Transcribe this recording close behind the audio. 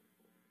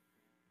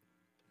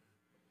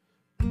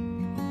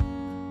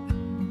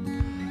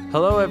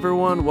Hello,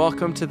 everyone.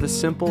 Welcome to the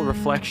Simple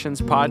Reflections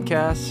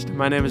podcast.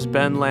 My name is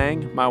Ben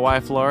Lang. My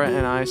wife Laura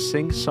and I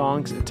sing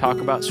songs and talk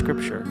about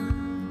scripture.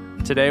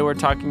 Today, we're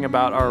talking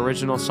about our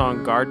original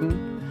song,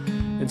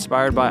 Garden,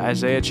 inspired by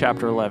Isaiah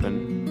chapter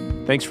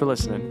 11. Thanks for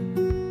listening.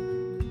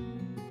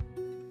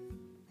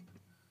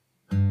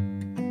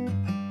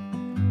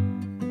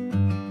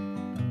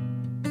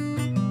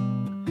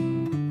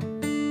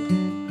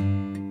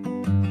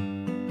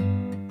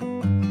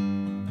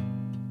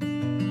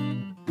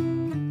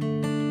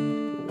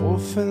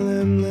 Wolf and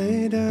lamb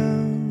lay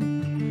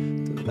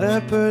down, the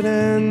leopard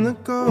and the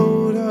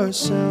goat are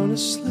sound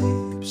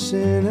asleep.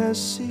 Sin has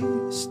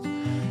ceased,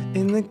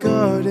 in the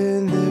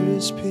garden there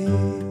is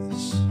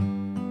peace.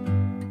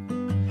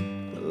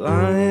 The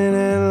lion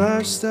and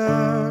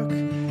livestock,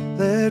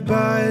 led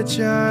by a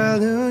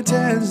child who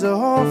tends the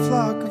whole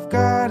flock of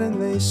God,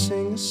 and they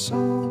sing a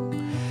song.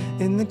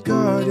 In the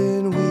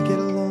garden we get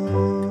along.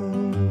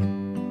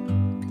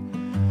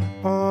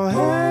 All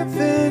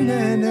heaven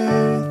and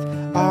earth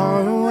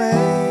are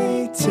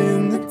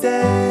awaiting the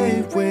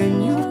day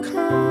when you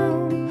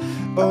come.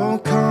 Oh,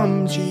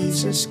 come,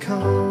 Jesus,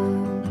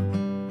 come.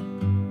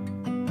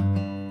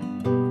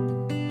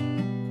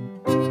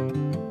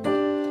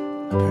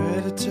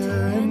 Predator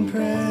and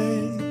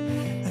prey,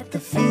 at the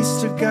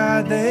feast of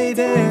God they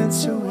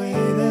dance away.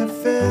 They're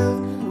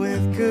filled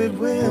with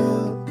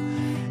goodwill.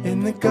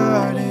 In the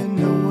garden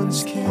no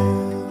one's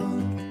killed.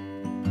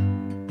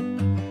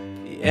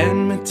 The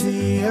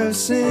enmity of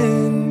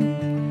sin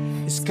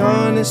is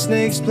gone as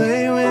snakes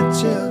play with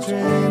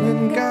children,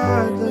 and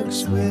God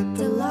looks with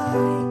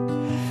delight.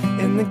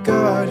 In the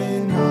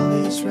garden all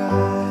is right.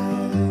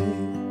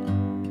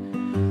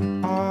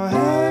 All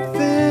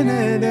heaven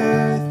and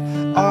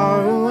earth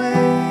are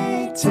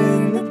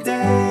awaiting the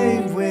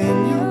day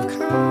when you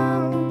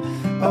come.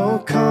 Oh,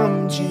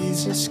 come,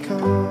 Jesus,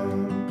 come.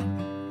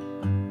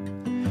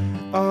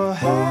 All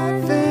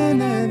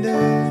heaven and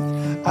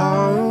earth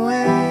are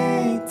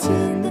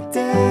awaiting the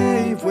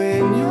day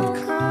when you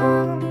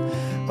come.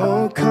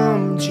 Oh,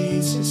 come,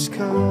 Jesus,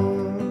 come.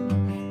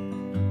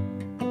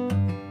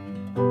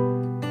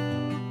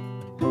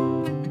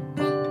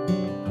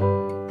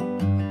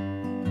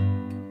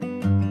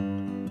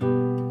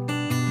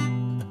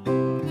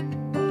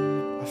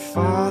 Our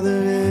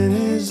Father in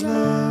His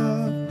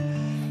love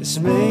is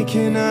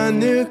making a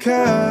new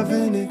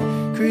covenant.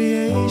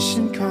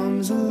 Creation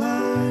comes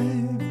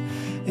alive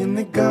in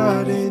the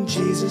garden,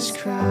 Jesus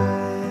Christ.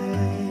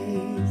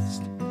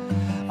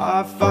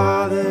 Our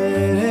Father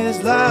in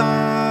His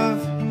love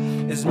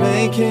is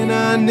making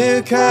a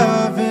new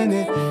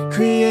covenant.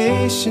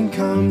 Creation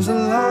comes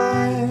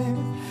alive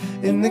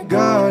in the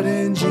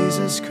garden,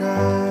 Jesus Christ.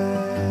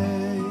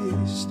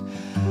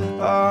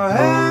 Our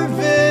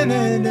heaven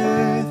and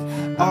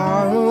earth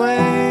are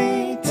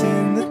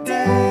awaiting the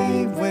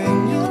day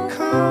when you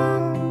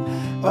come.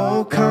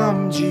 Oh,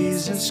 come,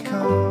 Jesus,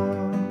 come.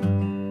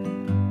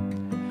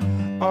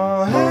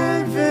 All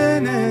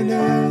heaven and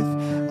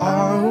earth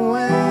are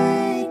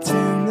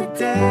awaiting the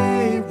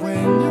day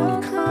when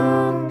you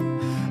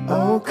come.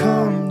 Oh,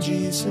 come,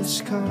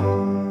 Jesus,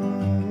 come.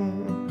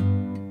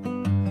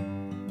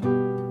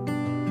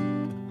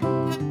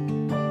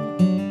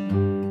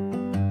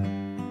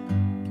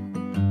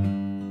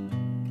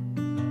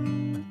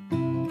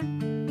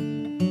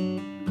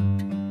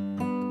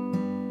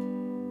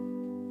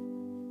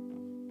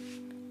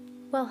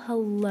 Well,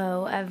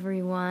 hello,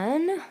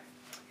 everyone.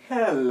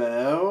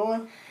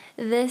 Hello.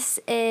 This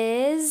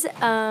is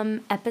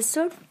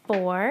episode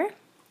 4,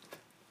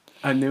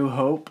 A New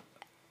Hope.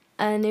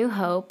 A New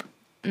Hope.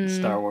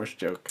 Star Wars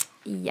joke.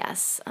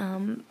 Yes,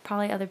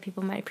 probably other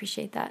people might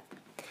appreciate that.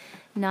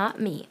 Not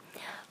me.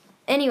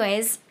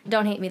 Anyways,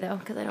 don't hate me, though,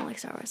 because I don't like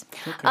Star Wars.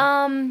 Okay.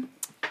 I'm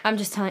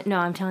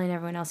telling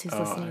everyone else who's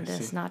listening to I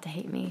this see. not to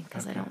hate me,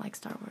 because I Okay. don't like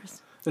Star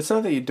Wars. It's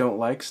not that you don't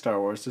like Star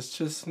Wars. It's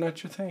just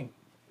not your thing.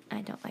 I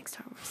don't like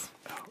Star Wars.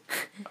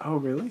 Oh,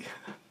 really?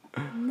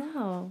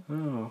 No.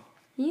 Oh,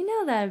 You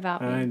know that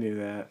about me. I knew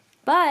that.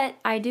 But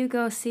I do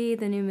go see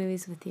the new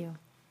movies with you.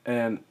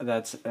 And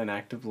that's an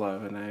act of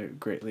love, and I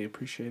greatly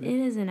appreciate It it.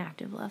 is an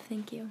act of love,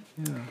 thank you.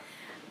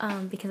 Yeah.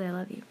 Because I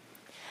love you.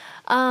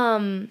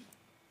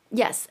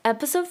 Yes,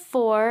 episode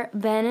 4,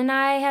 Ben and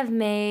I have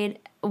made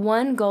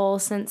one goal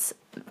since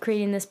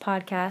creating this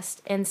podcast,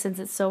 and since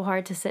it's so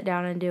hard to sit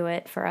down and do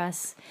it for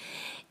us,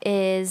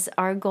 is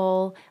our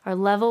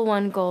level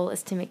 1 goal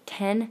is to make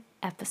 10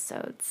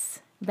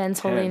 episodes.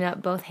 Ben's 10. holding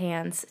up both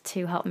hands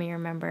to help me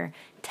remember.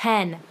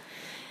 10.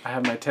 I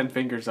have my 10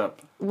 fingers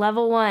up.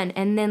 Level 1.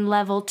 And then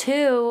level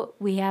 2,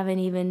 we haven't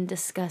even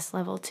discussed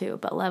level 2,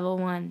 but level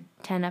 1,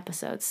 10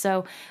 episodes.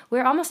 So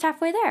we're almost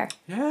halfway there.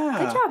 Yeah.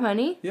 Good job,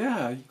 honey.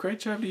 Yeah, great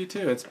job to you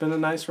too. It's been a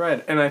nice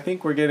ride, and I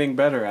think we're getting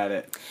better at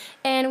it.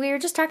 And we were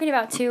just talking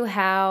about, too,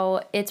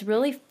 how it's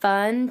really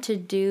fun to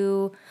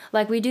do,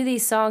 like, we do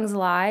these songs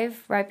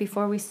live right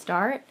before we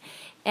start,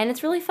 and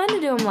it's really fun to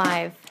do them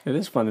live. It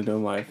is fun to do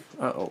them live.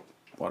 Uh-oh,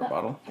 water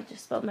bottle. I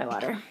just spilled my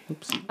water.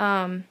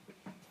 Oopsie.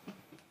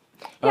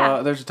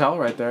 Yeah. There's a towel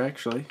right there,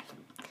 actually.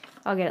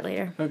 I'll get it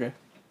later. Okay.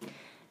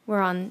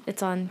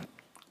 It's on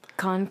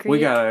concrete. We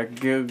got a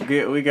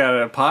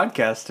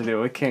podcast to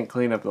do. We can't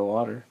clean up the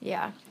water.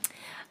 Yeah.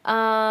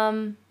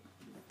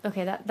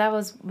 Okay, that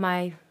was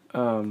my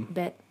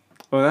bit.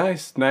 Well,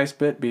 nice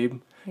bit,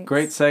 Beeb. Thanks.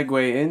 Great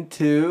segue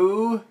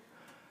into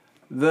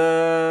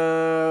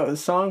the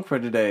song for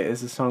today.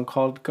 Is a song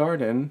called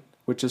Garden,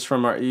 which is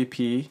from our EP,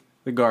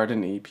 the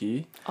Garden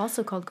EP.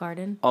 Also called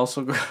Garden.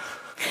 Also,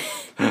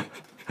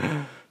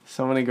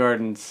 so many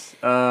gardens.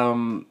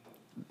 The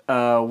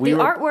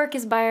artwork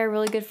is by our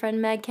really good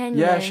friend Meg Kenyon.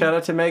 Yeah, shout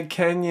out to Meg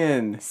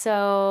Kenyon.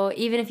 So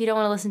even if you don't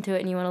want to listen to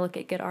it and you want to look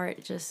at good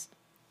art, just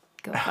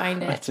go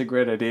find it. That's a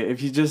great idea.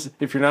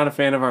 If you're not a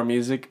fan of our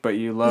music but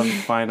you love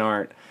fine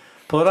art,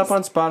 pull it up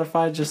on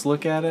Spotify. Just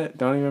look at it.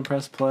 Don't even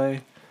press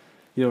play.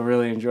 You'll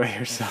really enjoy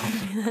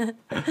yourself.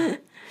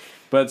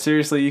 But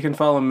seriously, you can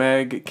follow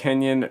Meg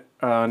Kenyon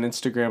on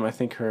Instagram. I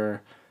think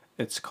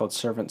it's called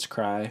Servants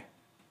Cry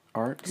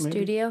Art.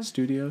 Maybe?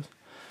 Studios.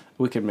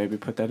 We could maybe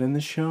put that in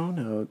the show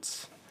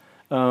notes.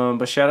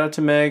 But shout out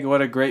to Meg.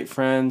 What a great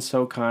friend.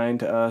 So kind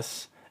to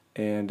us.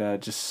 And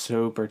just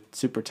super,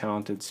 super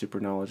talented, super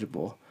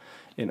knowledgeable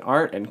in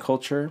art and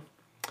culture.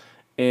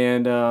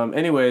 And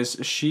anyways,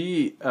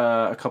 she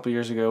a couple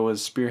years ago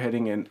was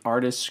spearheading an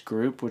artists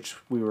group, which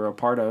we were a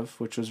part of,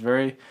 which was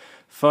very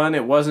fun.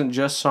 It wasn't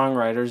just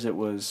songwriters. It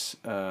was...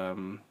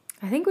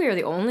 I think we were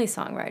the only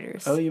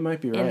songwriters. Oh, you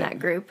might be right. In that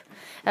group.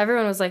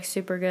 Everyone was like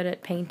super good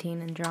at painting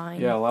and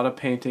drawing. Yeah, a lot of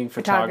painting,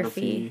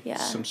 photography, yeah.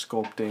 Some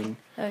sculpting.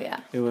 Oh,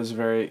 yeah. It was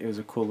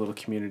a cool little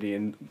community,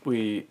 and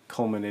we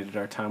culminated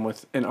our time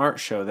with an art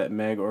show that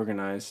Meg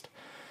organized.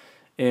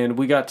 And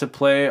we got to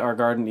play our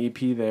Garden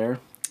EP there.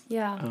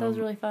 Yeah, that was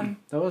really fun.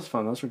 That was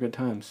fun. Those were good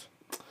times.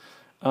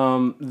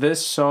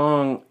 This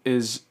song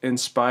is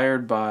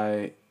inspired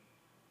by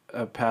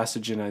a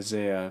passage in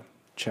Isaiah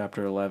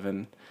chapter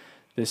 11.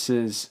 This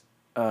is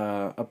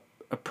a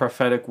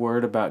prophetic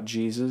word about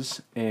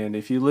Jesus, and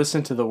if you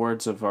listen to the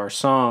words of our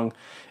song,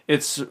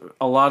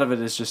 a lot of it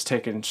is just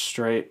taken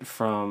straight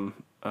from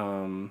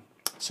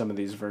some of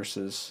these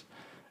verses.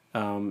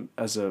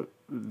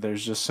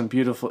 There's just some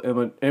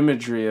beautiful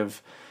imagery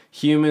of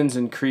humans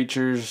and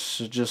creatures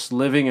just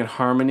living in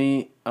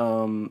harmony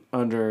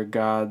under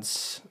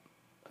God's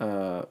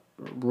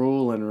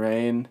rule and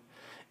reign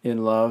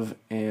in love,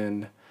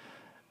 and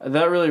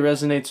that really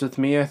resonates with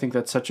me. I think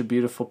that's such a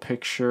beautiful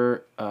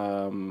picture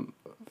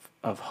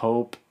of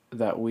hope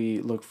that we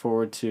look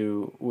forward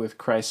to with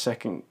Christ's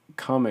second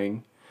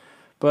coming,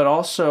 but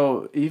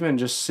also even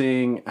just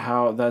seeing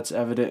how that's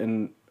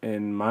evident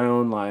in my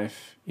own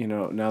life,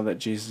 now that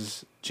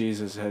Jesus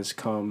has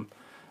come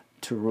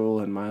to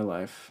rule in my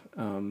life.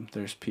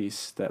 There's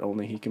peace that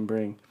only he can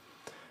bring.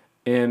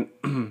 And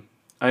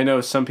I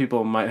know some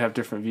people might have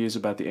different views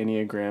about the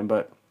Enneagram,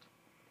 but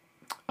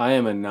I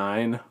am a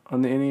 9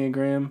 on the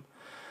Enneagram.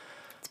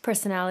 It's a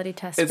personality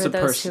test for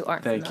those who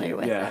aren't familiar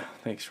with it. Yeah,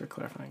 thanks for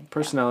clarifying.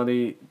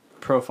 Personality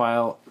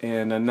profile,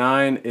 and a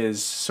 9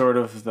 is sort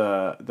of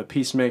the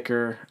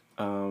peacemaker,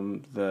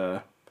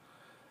 the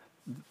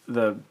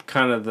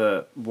kind of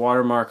the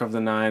watermark of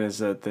the 9 is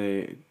that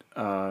they're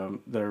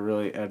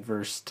really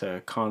adverse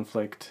to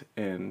conflict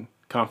and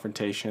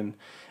confrontation,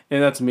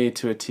 and that's me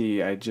to a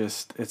T.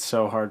 It's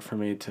so hard for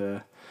me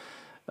to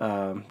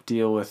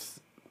deal with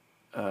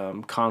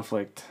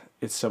conflict.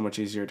 It's so much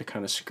easier to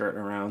kind of skirt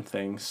around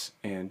things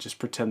and just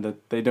pretend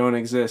that they don't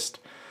exist.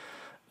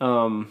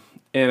 And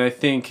I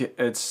think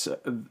it's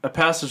a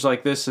passage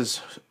like this is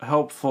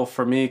helpful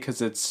for me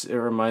because it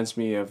reminds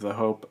me of the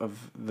hope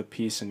of the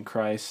peace in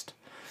Christ.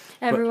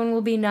 Everyone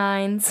will be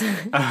 9s.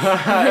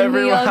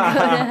 Everyone. We all go to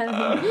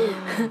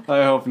heaven.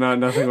 I hope not.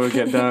 Nothing will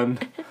get done.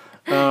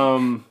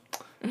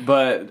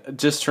 But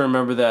just to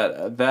remember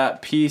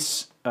that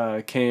peace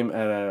came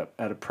at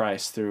a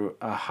price through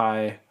a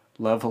high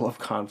level of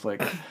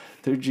conflict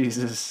through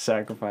Jesus'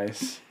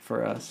 sacrifice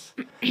for us.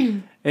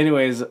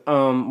 Anyways,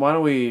 why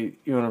don't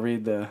you want to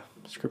read the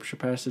scripture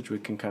passage? We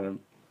can kind of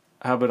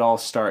have it all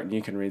start, and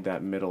you can read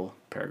that middle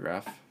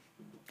paragraph.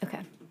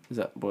 Okay.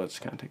 Let's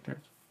kind of take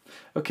turns.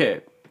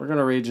 Okay, we're going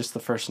to read just the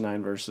first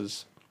 9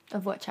 verses.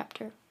 Of what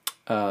chapter?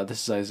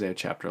 This is Isaiah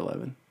chapter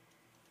 11.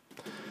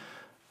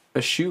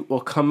 A shoot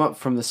will come up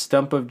from the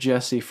stump of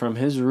Jesse. From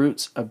his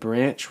roots a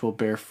branch will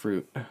bear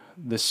fruit.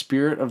 The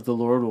Spirit of the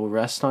Lord will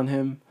rest on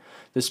him,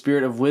 the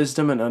Spirit of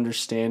wisdom and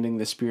understanding,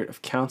 the Spirit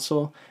of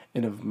counsel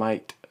and of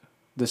might,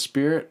 the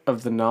Spirit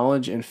of the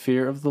knowledge and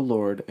fear of the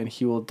Lord, and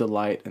he will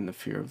delight in the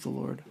fear of the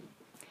Lord.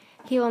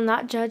 He will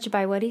not judge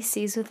by what he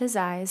sees with his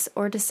eyes,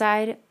 or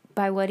decide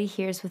by what he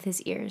hears with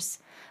his ears.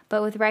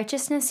 But with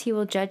righteousness he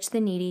will judge the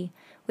needy.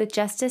 With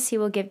justice he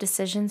will give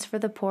decisions for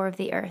the poor of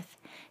the earth.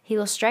 He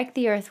will strike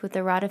the earth with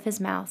the rod of his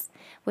mouth.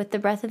 With the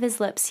breath of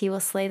his lips he will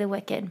slay the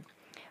wicked.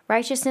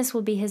 Righteousness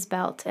will be his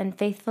belt, and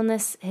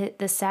faithfulness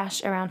the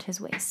sash around his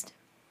waist.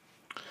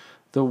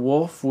 The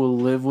wolf will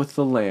live with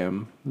the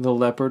lamb. The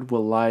leopard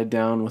will lie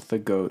down with the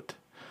goat.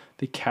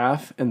 The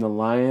calf and the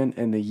lion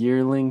and the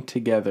yearling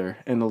together,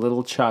 and a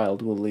little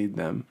child will lead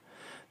them.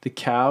 The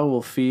cow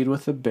will feed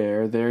with the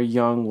bear. Their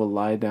young will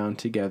lie down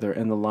together,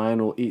 and the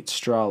lion will eat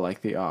straw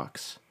like the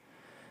ox.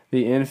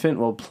 The infant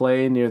will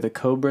play near the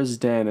cobra's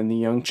den, and the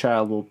young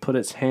child will put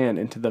its hand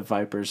into the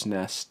viper's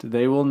nest.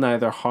 They will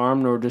neither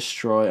harm nor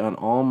destroy on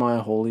all my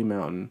holy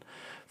mountain,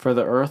 for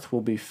the earth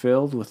will be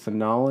filled with the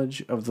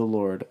knowledge of the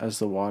Lord as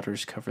the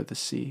waters cover the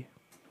sea.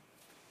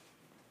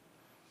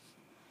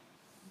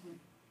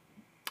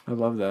 I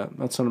love that.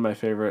 That's one of my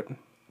favorite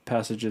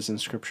passages in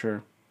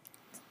Scripture.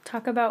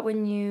 Talk about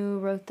when you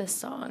wrote this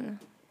song.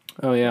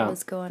 Oh, yeah. What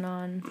was going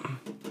on?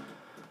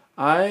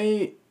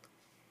 I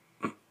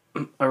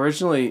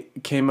originally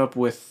came up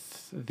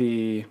with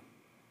the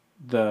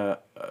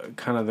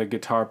kind of the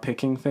guitar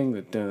picking thing,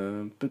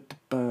 and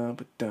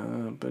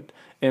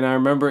I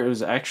remember it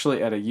was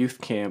actually at a youth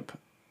camp.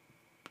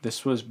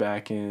 This was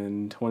back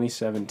in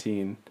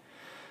 2017.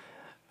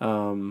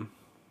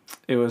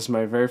 It was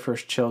my very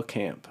first chill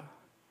camp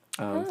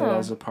that I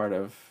was a part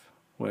of.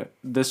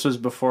 This was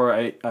before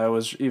I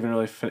was even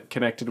really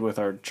connected with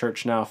our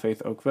church now,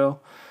 Faith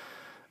Oakville.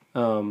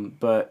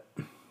 But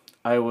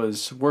I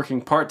was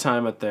working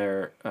part-time at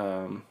their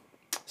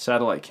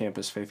satellite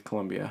campus, Faith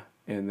Columbia,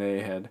 and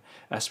they had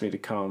asked me to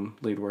come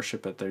lead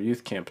worship at their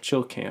youth camp,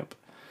 chill camp.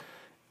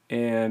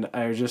 And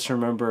I just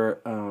remember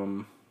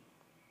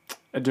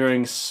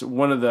during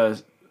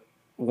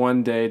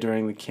one day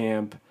during the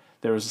camp,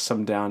 there was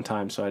some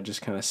downtime, so I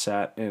just kind of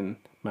sat in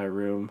my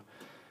room.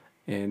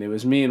 And it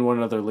was me and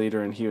one other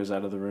leader, and he was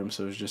out of the room,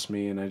 so it was just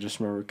me. And I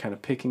just remember kind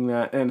of picking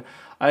that. And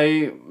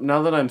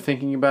now that I'm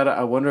thinking about it,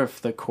 I wonder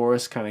if the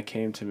chorus kind of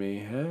came to me.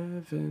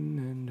 Heaven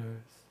and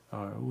earth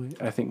are we.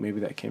 I think maybe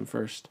that came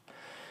first.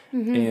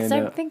 Mm-hmm. And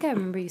I think I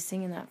remember you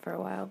singing that for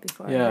a while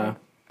before. Yeah.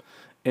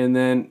 And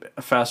then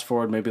fast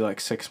forward maybe like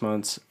 6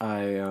 months,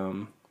 I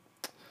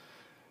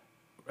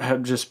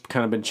have just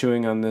kind of been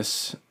chewing on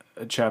this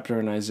chapter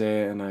in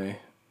Isaiah, and I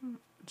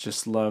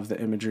just love the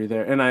imagery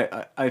there. And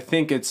I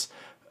think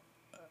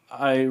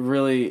I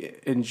really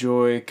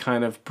enjoy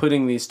kind of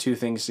putting these two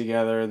things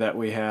together that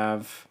we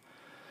have,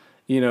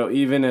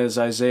 even as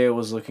Isaiah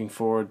was looking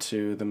forward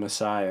to the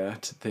Messiah,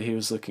 he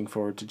was looking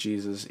forward to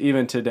Jesus.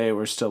 Even today,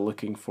 we're still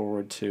looking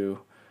forward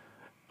to,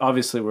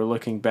 obviously we're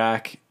looking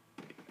back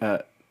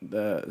at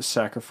the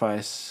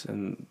sacrifice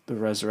and the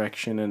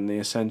resurrection and the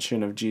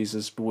ascension of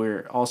Jesus, but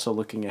we're also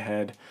looking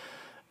ahead,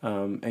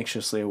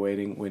 anxiously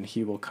awaiting when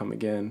he will come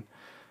again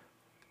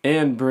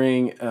and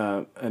bring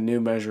a new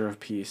measure of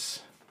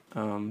peace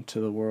to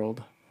the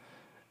world,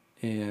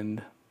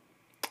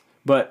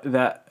 but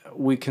that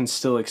we can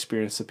still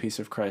experience the peace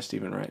of Christ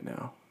even right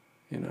now.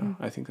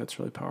 I think that's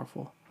really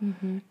powerful.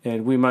 Mm-hmm.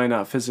 And we might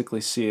not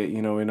physically see it.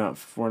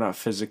 We're not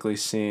physically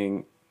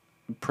seeing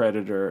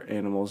predator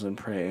animals and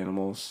prey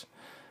animals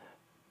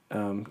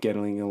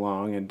getting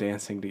along and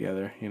dancing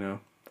together.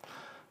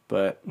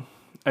 But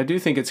I do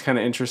think it's kind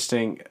of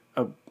interesting.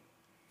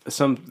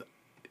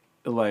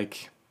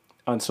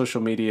 On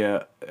social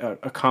media,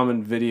 a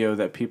common video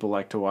that people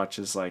like to watch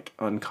is like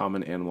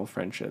uncommon animal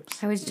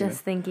friendships. I was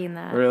just thinking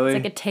that. Really?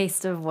 It's like a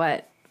taste of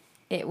what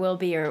it will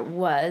be or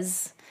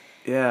was.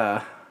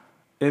 Yeah.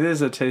 It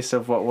is a taste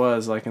of what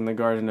was, like in the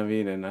Garden of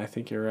Eden. I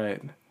think you're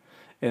right.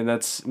 And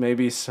that's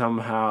maybe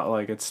somehow,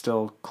 like, it's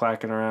still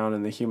clacking around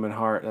in the human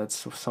heart.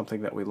 That's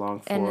something that we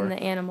long for. And in the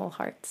animal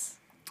hearts.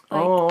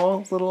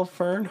 Oh, little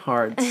fern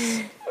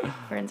hearts.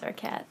 Fern's our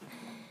cat.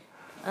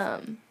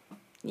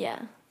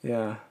 Yeah.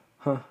 Yeah.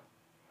 Huh.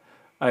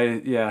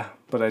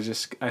 But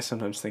I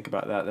sometimes think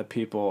about that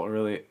people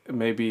really,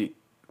 maybe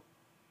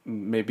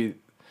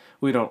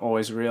we don't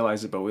always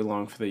realize it, but we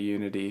long for the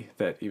unity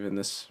that even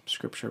this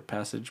scripture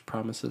passage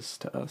promises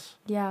to us.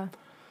 Yeah.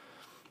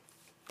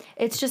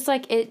 It's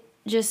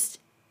just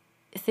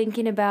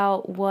thinking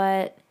about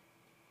what,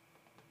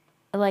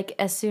 like,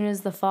 as soon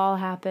as the fall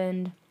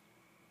happened,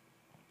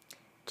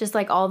 just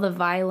like all the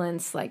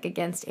violence, like,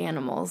 against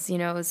animals,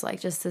 it's like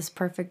just this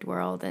perfect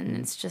world, and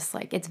it's just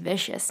like, it's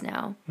vicious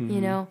now,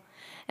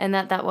 and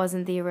that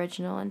wasn't the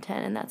original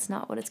intent, and that's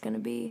not what it's going to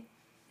be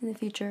in the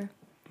future.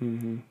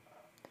 Mm-hmm.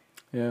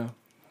 Yeah.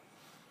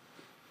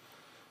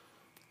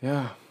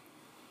 Yeah.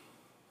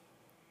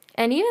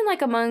 And even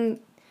like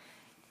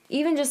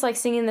even just like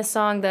singing the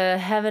song, the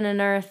heaven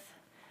and earth,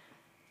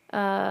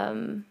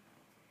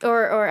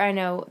 or I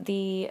know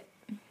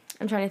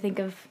I'm trying to think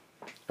of.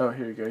 Oh,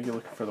 here you go. You're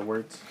looking for the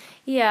words.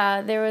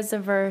 Yeah, there was a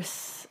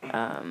verse,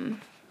 I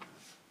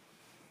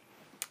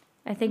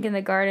think in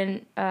the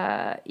garden,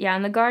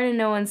 in the garden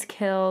no one's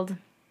killed.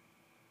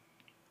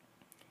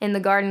 In the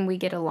garden we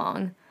get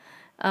along.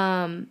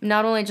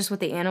 Not only just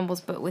with the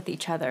animals, but with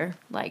each other.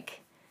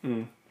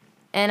 And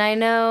I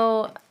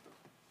know,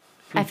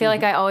 I feel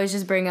like I always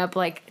just bring up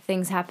like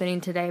things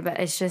happening today, but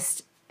it's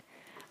just,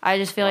 I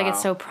just feel like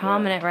it's so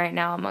prominent right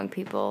now among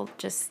people.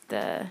 Just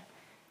the,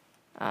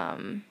 I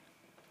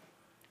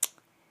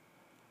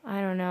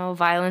don't know,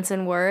 violence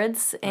in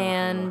words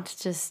and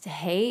just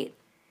hate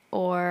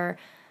or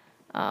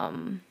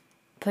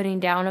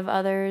putting down of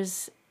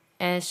others.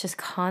 And it's just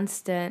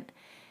constant.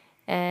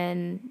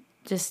 And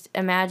just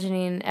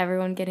imagining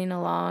everyone getting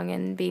along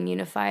and being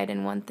unified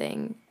in one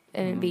thing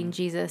and it being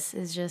Jesus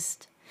is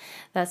just,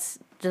 that's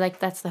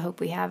the hope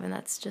we have, and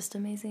that's just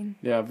amazing.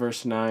 Yeah,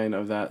 verse 9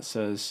 of that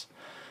says,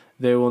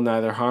 "They will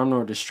neither harm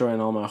nor destroy in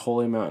all my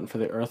holy mountain, for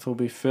the earth will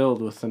be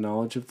filled with the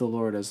knowledge of the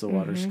Lord as the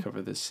waters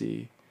cover the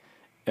sea."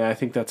 And I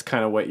think that's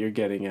kind of what you're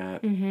getting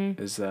at,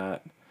 is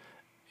that,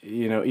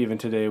 even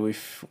today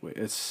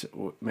there's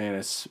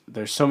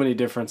so many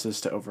differences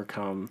to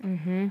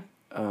overcome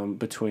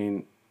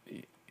between,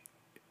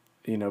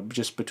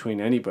 just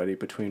between anybody,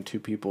 between two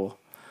people.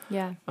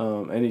 Yeah.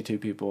 Any two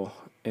people.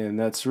 And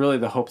that's really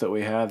the hope that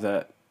we have,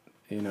 that,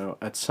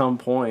 at some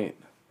point,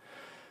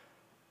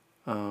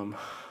 we'll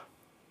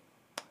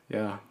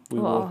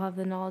all have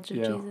the knowledge of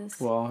Jesus.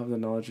 We'll all have the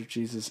knowledge of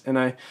Jesus. And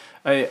I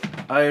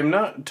am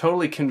not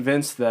totally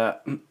convinced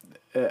that,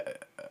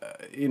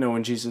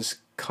 when Jesus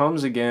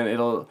comes again,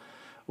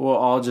 we'll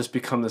all just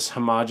become this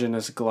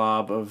homogenous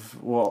glob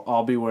of, we'll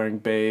all be wearing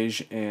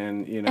beige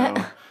and,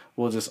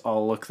 we'll just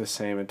all look the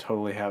same and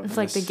totally have it's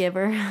like The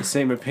Giver. The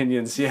same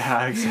opinions.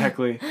 Yeah,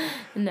 exactly.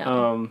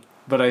 No.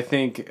 But I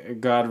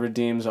think God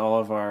redeems all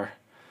of our,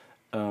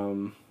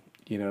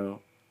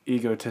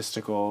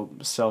 egotistical,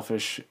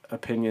 selfish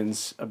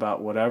opinions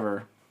about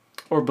whatever,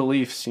 or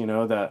beliefs,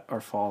 that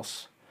are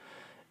false,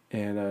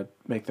 and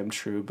make them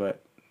true,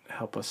 but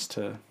help us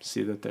to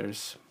see that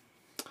there's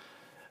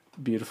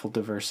beautiful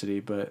diversity,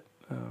 but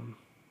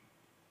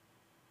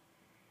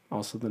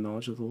also the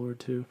knowledge of the Lord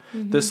too.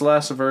 This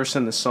last verse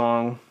in the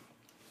song,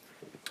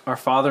 "Our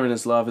Father in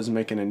his love is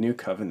making a new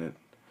covenant.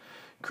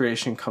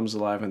 Creation comes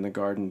alive in the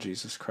garden,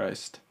 Jesus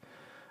Christ."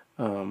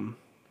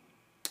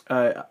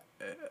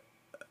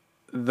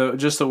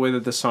 Just the way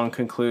that the song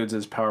concludes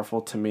is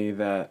powerful to me,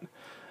 that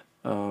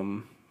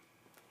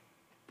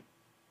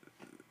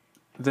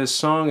this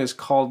song is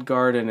called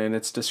Garden, and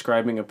it's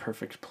describing a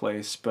perfect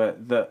place,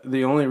 but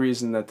the only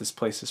reason that this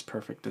place is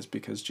perfect is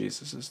because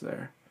Jesus is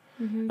there.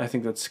 I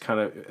think that's kind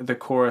of, the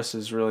chorus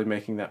is really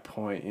making that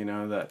point,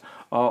 that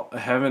all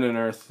heaven and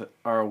earth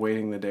are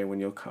awaiting the day when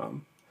you'll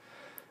come.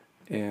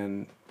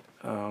 And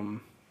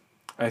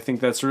I think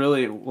that's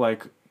really,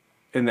 like,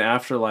 in the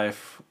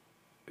afterlife,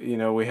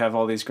 we have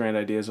all these grand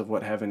ideas of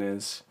what heaven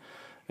is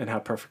and how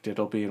perfect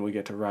it'll be, and we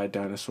get to ride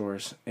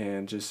dinosaurs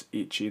and just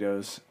eat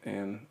Cheetos,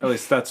 and at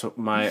least that's what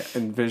my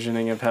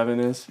envisioning of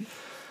heaven is.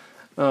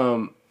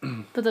 But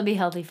they'll be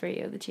healthy for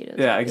you, the Cheetos.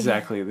 Yeah,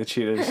 exactly. The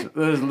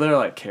Cheetos, they're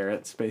like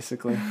carrots,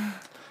 basically.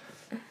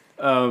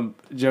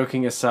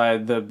 Joking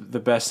aside, the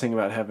best thing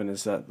about heaven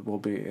is that we'll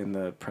be in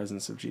the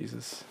presence of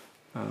Jesus.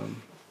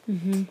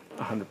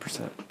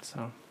 100%.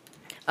 So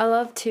I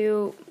love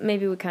to,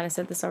 maybe we kind of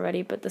said this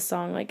already, but the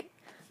song, like,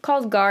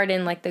 called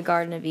Garden, like the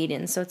Garden of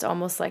Eden, so it's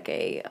almost like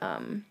a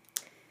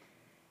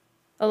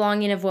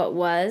longing of what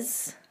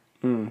was,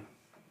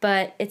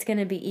 but it's going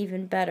to be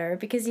even better,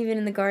 because even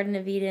in the Garden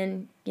of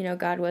Eden,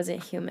 God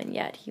wasn't human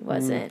yet. He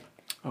wasn't.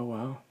 Oh,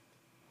 wow.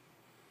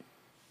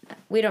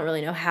 We don't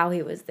really know how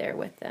he was there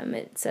with them.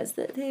 It says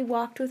that he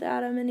walked with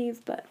Adam and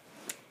Eve, but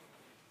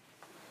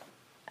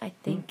I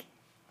think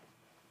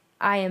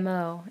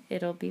IMO,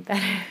 it'll be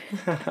better.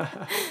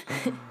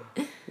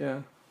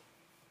 Yeah.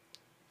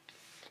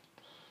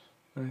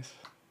 Nice.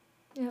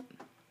 Yep.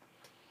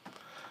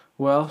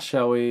 Well,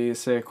 shall we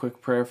say a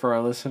quick prayer for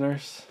our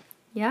listeners?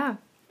 Yeah.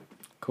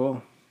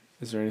 Cool.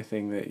 Is there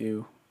anything that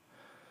you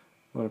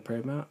want to pray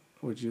about?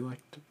 Would you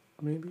like to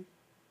maybe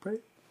pray?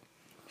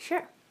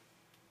 Sure.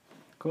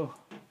 Cool.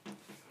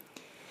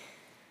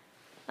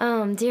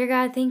 Dear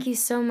God, thank you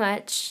so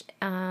much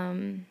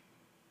for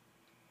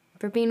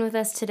being with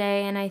us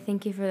today, and I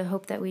thank you for the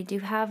hope that we do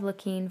have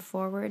looking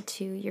forward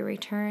to your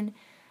return.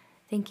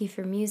 Thank you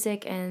for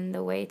music and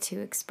the way to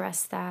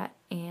express that,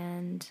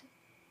 and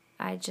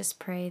I just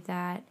pray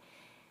that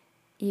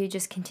you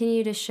just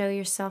continue to show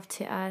yourself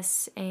to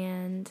us,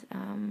 and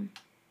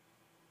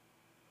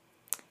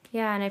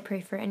and I pray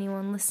for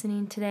anyone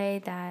listening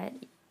today that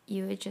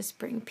you would just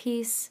bring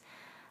peace,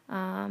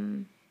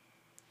 and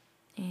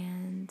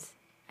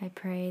I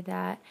pray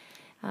that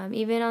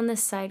even on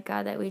this side,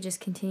 God, that we just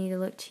continue to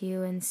look to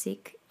you and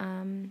seek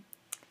the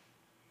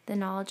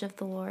knowledge of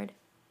the Lord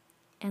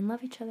and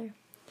love each other.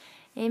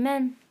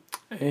 Amen.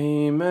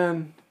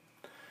 Amen.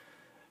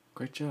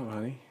 Great job,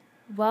 honey.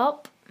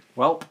 Welp.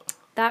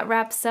 That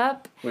wraps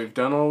up. We've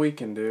done all we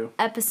can do.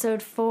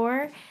 Episode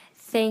 4.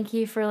 Thank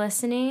you for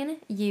listening.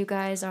 You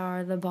guys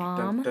are the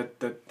bomb.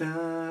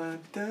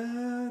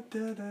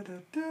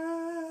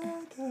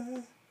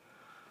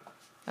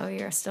 Oh,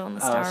 you're still in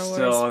the Star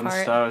Wars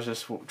part. I was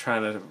just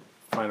trying to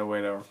find a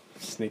way to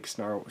sneak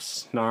Star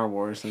Wars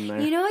in there.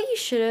 You know what you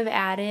should have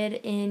added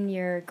in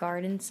your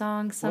garden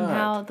song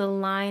somehow? What? The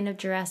line of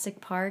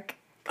Jurassic Park.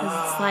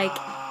 Because it's like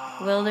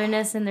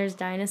wilderness and there's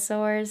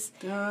dinosaurs.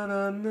 We'll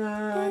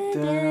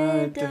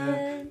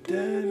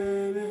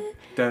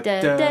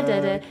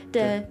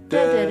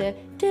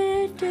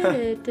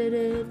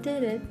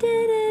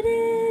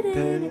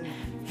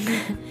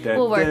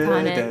work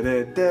on it.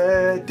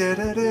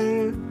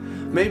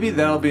 Maybe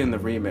that'll be in the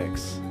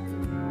remix.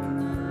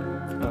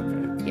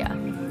 Okay. Yeah.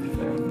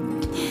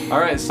 All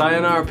right,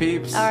 sayonara,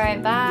 peeps. All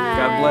right, bye.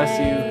 God bless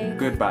you.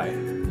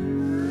 Goodbye.